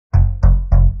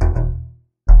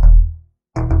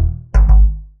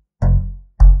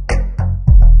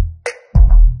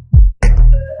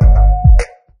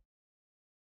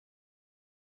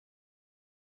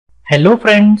Hello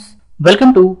friends,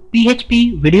 welcome to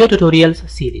PHP video tutorials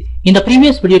series. In the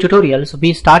previous video tutorials,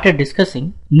 we started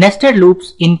discussing nested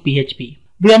loops in PHP.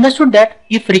 We understood that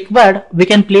if required, we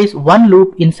can place one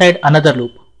loop inside another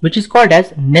loop, which is called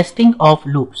as nesting of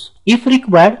loops. If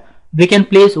required, we can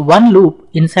place one loop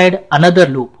inside another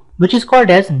loop, which is called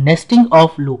as nesting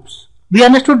of loops. We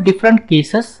understood different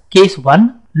cases. Case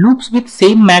 1, loops with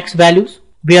same max values.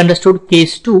 We understood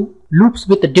case 2, loops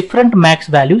with different max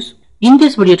values. In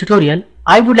this video tutorial,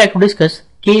 I would like to discuss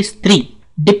case 3,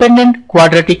 dependent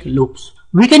quadratic loops.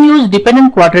 We can use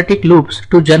dependent quadratic loops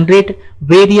to generate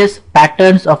various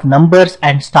patterns of numbers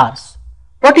and stars.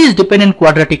 What is dependent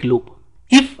quadratic loop?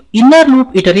 If inner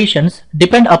loop iterations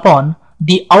depend upon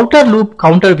the outer loop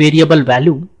counter variable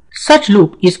value, such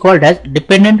loop is called as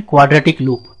dependent quadratic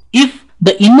loop. If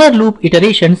the inner loop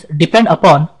iterations depend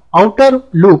upon outer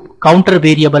loop counter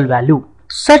variable value,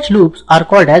 such loops are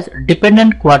called as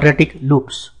dependent quadratic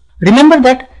loops. Remember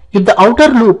that if the outer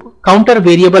loop counter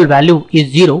variable value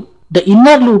is 0, the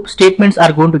inner loop statements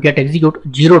are going to get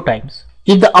executed 0 times.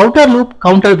 If the outer loop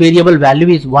counter variable value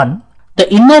is 1,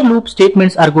 the inner loop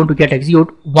statements are going to get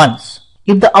executed once.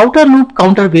 If the outer loop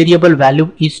counter variable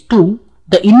value is 2,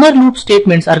 the inner loop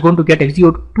statements are going to get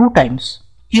executed 2 times.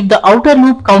 If the outer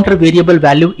loop counter variable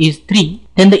value is 3,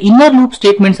 then the inner loop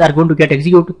statements are going to get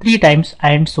executed 3 times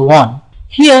and so on.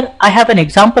 Here I have an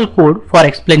example code for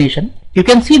explanation. You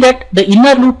can see that the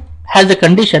inner loop has a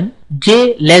condition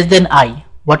j less than I.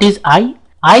 What is I?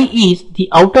 I is the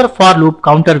outer for loop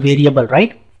counter variable,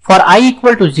 right? For I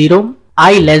equal to 0,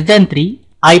 I less than 3,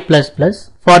 I plus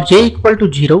plus. For j equal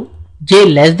to 0, j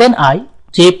less than I,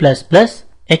 j plus plus,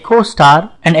 echo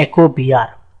star and echo br.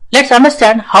 Let's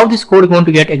understand how this code is going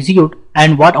to get executed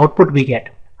and what output we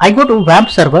get. I go to WAMP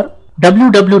server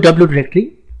www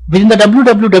directory. Within the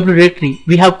www directory,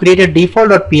 we have created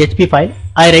default.php file.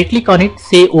 I right click on it,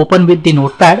 say open with the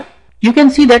Notepad. You can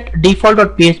see that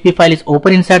default.php file is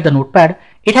open inside the Notepad.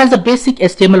 It has the basic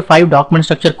HTML5 document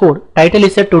structure code. Title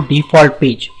is set to default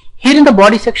page. Here in the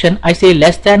body section, I say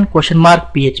less than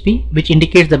 $PHP, which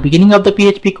indicates the beginning of the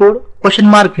PHP code,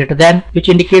 greater than, which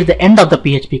indicates the end of the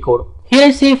PHP code. Here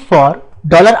I say for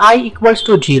 $i equals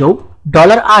to 0,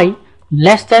 $i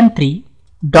less than 3,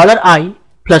 $i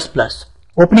plus plus.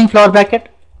 Opening flower bracket,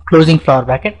 closing flower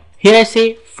bracket. Here I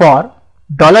say for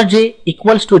 $j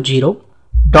equals to 0,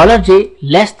 $j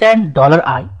less than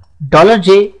 $i,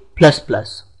 $j plus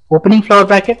plus. Opening flower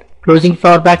bracket, closing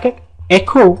flower bracket,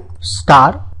 echo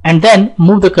star, and then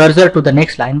move the cursor to the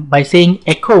next line by saying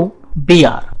echo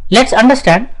br. Let's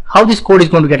understand how this code is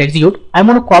going to get executed. I'm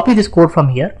going to copy this code from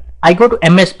here. I go to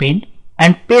MS Paint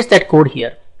and paste that code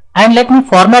here. And let me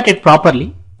format it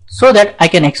properly so that I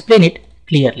can explain it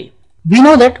clearly. We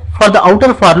know that for the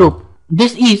outer for loop,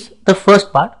 this is the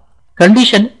first part,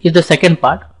 condition is the second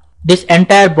part, this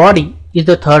entire body is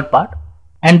the third part,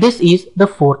 and this is the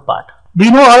fourth part.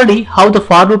 We know already how the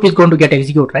for loop is going to get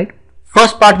executed, right?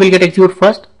 First part will get executed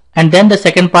first, and then the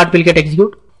second part will get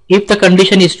executed. If the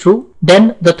condition is true,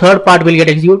 then the third part will get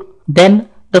executed, then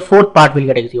the fourth part will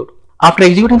get executed. After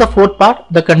executing the fourth part,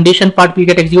 the condition part will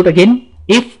get executed again.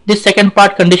 If this second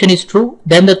part condition is true,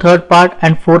 then the third part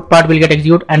and fourth part will get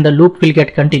executed and the loop will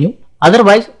get continue.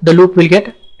 Otherwise, the loop will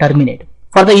get terminated.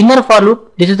 For the inner for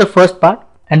loop, this is the first part,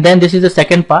 and then this is the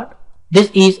second part.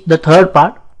 This is the third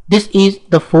part. This is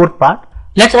the fourth part.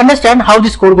 Let's understand how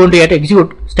this code is going to get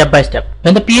executed step by step.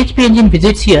 When the PHP engine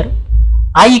visits here,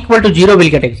 I equal to 0 will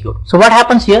get executed. So what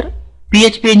happens here?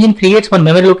 PHP engine creates one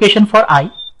memory location for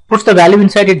I, puts the value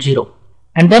inside it 0,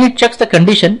 and then it checks the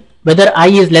condition whether I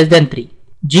is less than 3.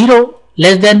 0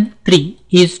 less than 3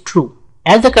 is true.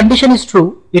 As the condition is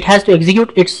true, it has to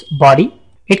execute its body.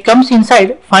 It comes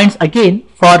inside, finds again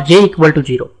for j equal to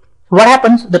 0. What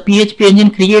happens? The PHP engine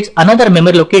creates another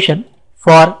memory location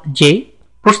for j,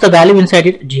 puts the value inside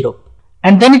it 0.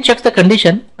 And then it checks the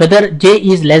condition whether j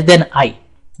is less than I.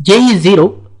 j is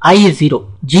 0, I is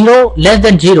 0. 0 less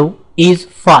than 0 is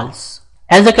false.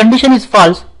 As the condition is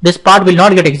false, this part will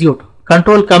not get executed.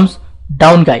 Control comes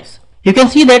down, guys. You can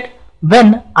see that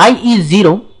when I is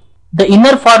 0, the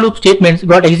inner for loop statements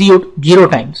got executed 0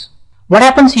 times. What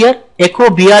happens here?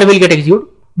 Echo br will get executed.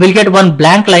 We'll get one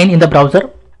blank line in the browser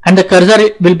and the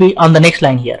cursor will be on the next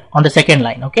line here, on the second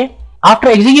line, okay? After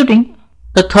executing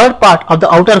the third part of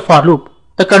the outer for loop,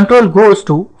 the control goes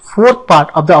to fourth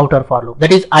part of the outer for loop,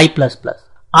 that is I plus plus.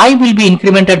 I will be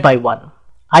incremented by 1.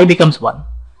 I becomes 1.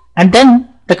 And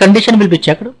then the condition will be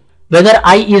checked whether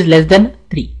I is less than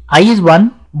 3. I is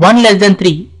 1. 1 less than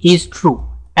 3 is true.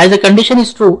 As the condition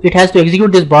is true, it has to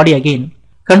execute this body again.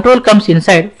 Control comes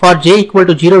inside, for j equal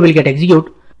to 0 will get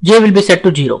executed, j will be set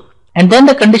to 0. And then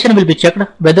the condition will be checked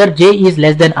whether j is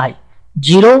less than I.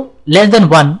 0 less than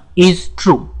 1 is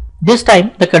true. This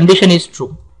time the condition is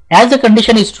true. As the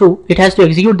condition is true, it has to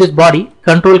execute this body.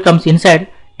 Control comes inside,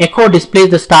 echo displays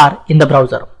the star in the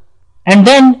browser. And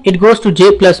then it goes to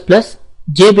j++.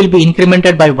 J will be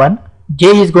incremented by 1. J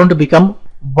is going to become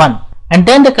 1. And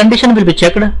then the condition will be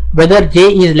checked whether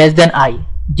j is less than I.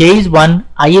 J is 1,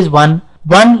 I is 1,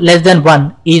 1 less than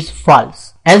 1 is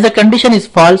false. As the condition is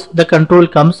false, the control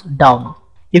comes down.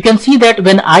 You can see that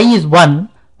when I is 1,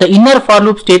 the inner for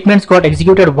loop statements got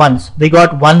executed once. We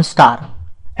got 1 star.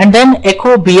 And then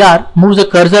echo br moves the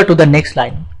cursor to the next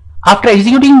line. After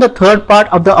executing the third part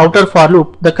of the outer for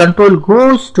loop, the control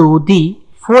goes to the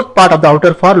fourth part of the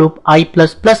outer for loop. I++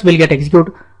 will get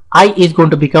executed. I is going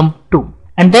to become 2.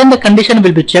 And then the condition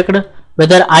will be checked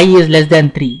whether I is less than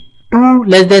 3. 2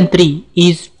 less than 3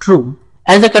 is true.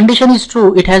 As the condition is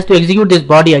true, it has to execute this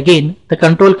body again. The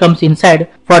control comes inside.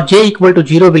 For j equal to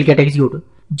 0 will get executed.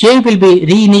 J will be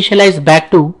reinitialized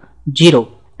back to 0.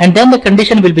 And then the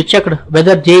condition will be checked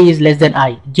whether j is less than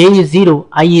I. J is 0,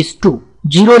 I is 2.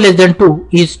 0 less than 2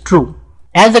 is true.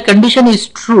 As the condition is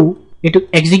true, it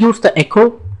executes the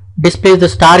echo, displays the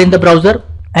star in the browser,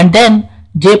 and then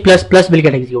j++ will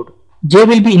get executed. J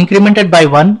will be incremented by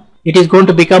 1. It is going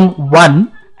to become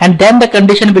 1. And then the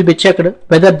condition will be checked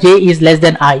whether j is less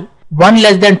than I. 1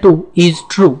 less than 2 is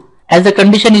true. As the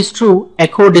condition is true,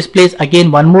 echo displays again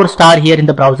one more star here in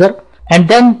the browser, and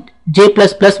then j++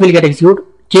 will get executed.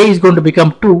 J is going to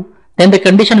become 2. Then the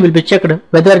condition will be checked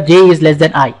whether j is less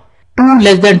than I. 2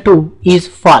 less than 2 is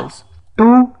false.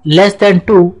 2 less than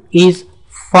 2 is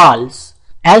false.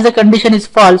 As the condition is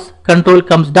false, control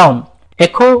comes down.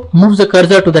 Echo moves the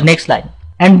cursor to the next line.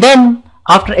 And then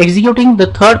after executing the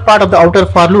third part of the outer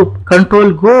for loop,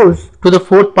 control goes to the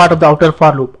fourth part of the outer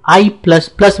for loop. I++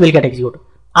 will get executed.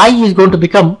 I is going to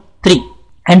become 3.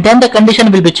 And then the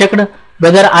condition will be checked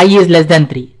whether I is less than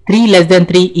 3. 3 less than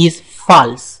 3 is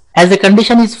false. As the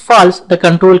condition is false, the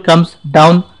control comes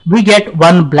down. We get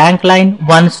one blank line,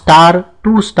 1 star,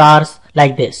 2 stars,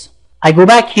 like this. I go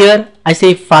back here, I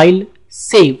say file,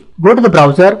 save, go to the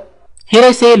browser. Here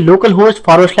I say localhost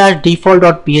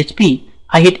 /default.php.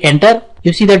 I hit enter.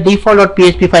 You see that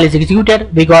default.php file is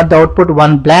executed. We got the output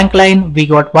one blank line, we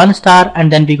got 1 star,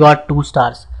 and then we got 2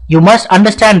 stars. You must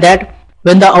understand that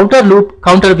when the outer loop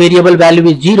counter variable value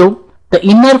is 0, the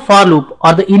inner for loop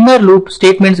or the inner loop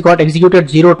statements got executed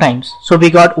 0 times. So we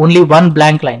got only one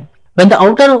blank line. When the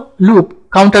outer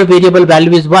loop counter variable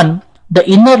value is 1, the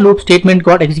inner loop statement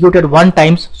got executed 1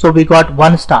 times. So we got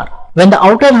 1 star. When the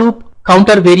outer loop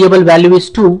counter variable value is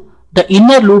 2, the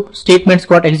inner loop statements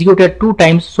got executed 2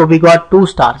 times. So we got 2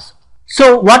 stars.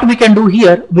 So what we can do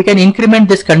here, we can increment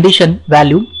this condition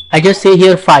value. I just say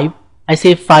here 5. I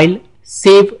say file,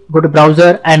 save, go to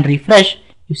browser and refresh.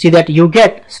 You see that you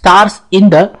get stars in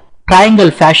the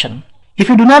triangle fashion. If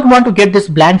you do not want to get this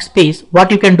blank space,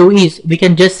 what you can do is we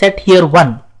can just set here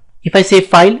 1. If I say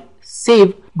file,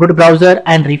 save, go to browser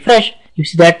and refresh, you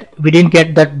see that we didn't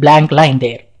get that blank line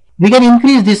there. We can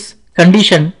increase this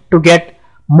condition to get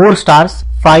more stars.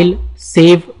 File,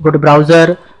 save, go to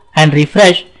browser and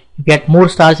refresh, you get more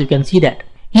stars. You can see that.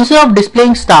 Instead of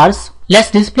displaying stars,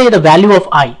 let's display the value of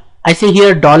I. I say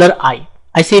here $I.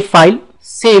 I say file,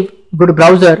 save, go to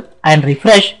browser and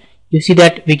refresh. You see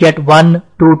that we get 1,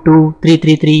 2, 2, 3,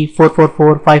 3, 3, 4, 4,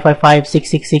 4, 5, 5, 5, 6,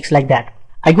 6, 6, like that.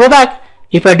 I go back.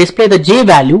 If I display the j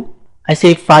value, I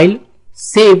say file,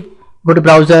 save, go to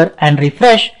browser and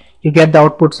refresh. You get the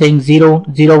output saying 0,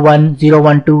 0, 1, 0,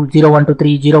 1, 2, 0, 1, 2,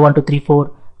 3, 0, 1, 2, 3,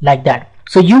 4, like that.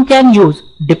 So you can use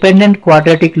dependent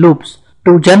quadratic loops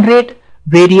to generate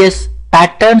various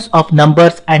patterns of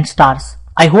numbers and stars.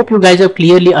 I hope you guys have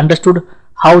clearly understood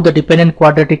how the dependent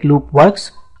quadratic loop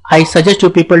works. I suggest you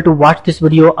people to watch this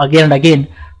video again and again.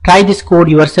 Try this code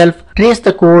yourself, trace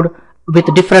the code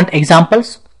with different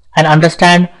examples and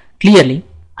understand clearly.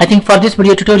 I think for this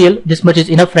video tutorial, this much is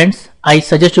enough, friends. I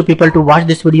suggest you people to watch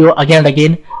this video again and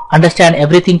again, understand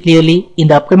everything clearly. In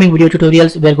the upcoming video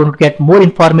tutorials, we are going to get more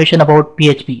information about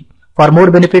PHP. For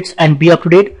more benefits and be up to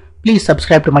date, please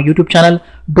subscribe to my YouTube channel.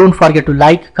 Don't forget to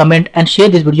like, comment and share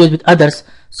these videos with others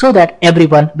so that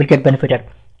everyone will get benefited.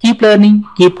 Keep learning,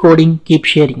 keep coding, keep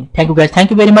sharing. Thank you guys. Thank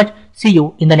you very much. See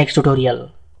you in the next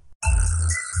tutorial.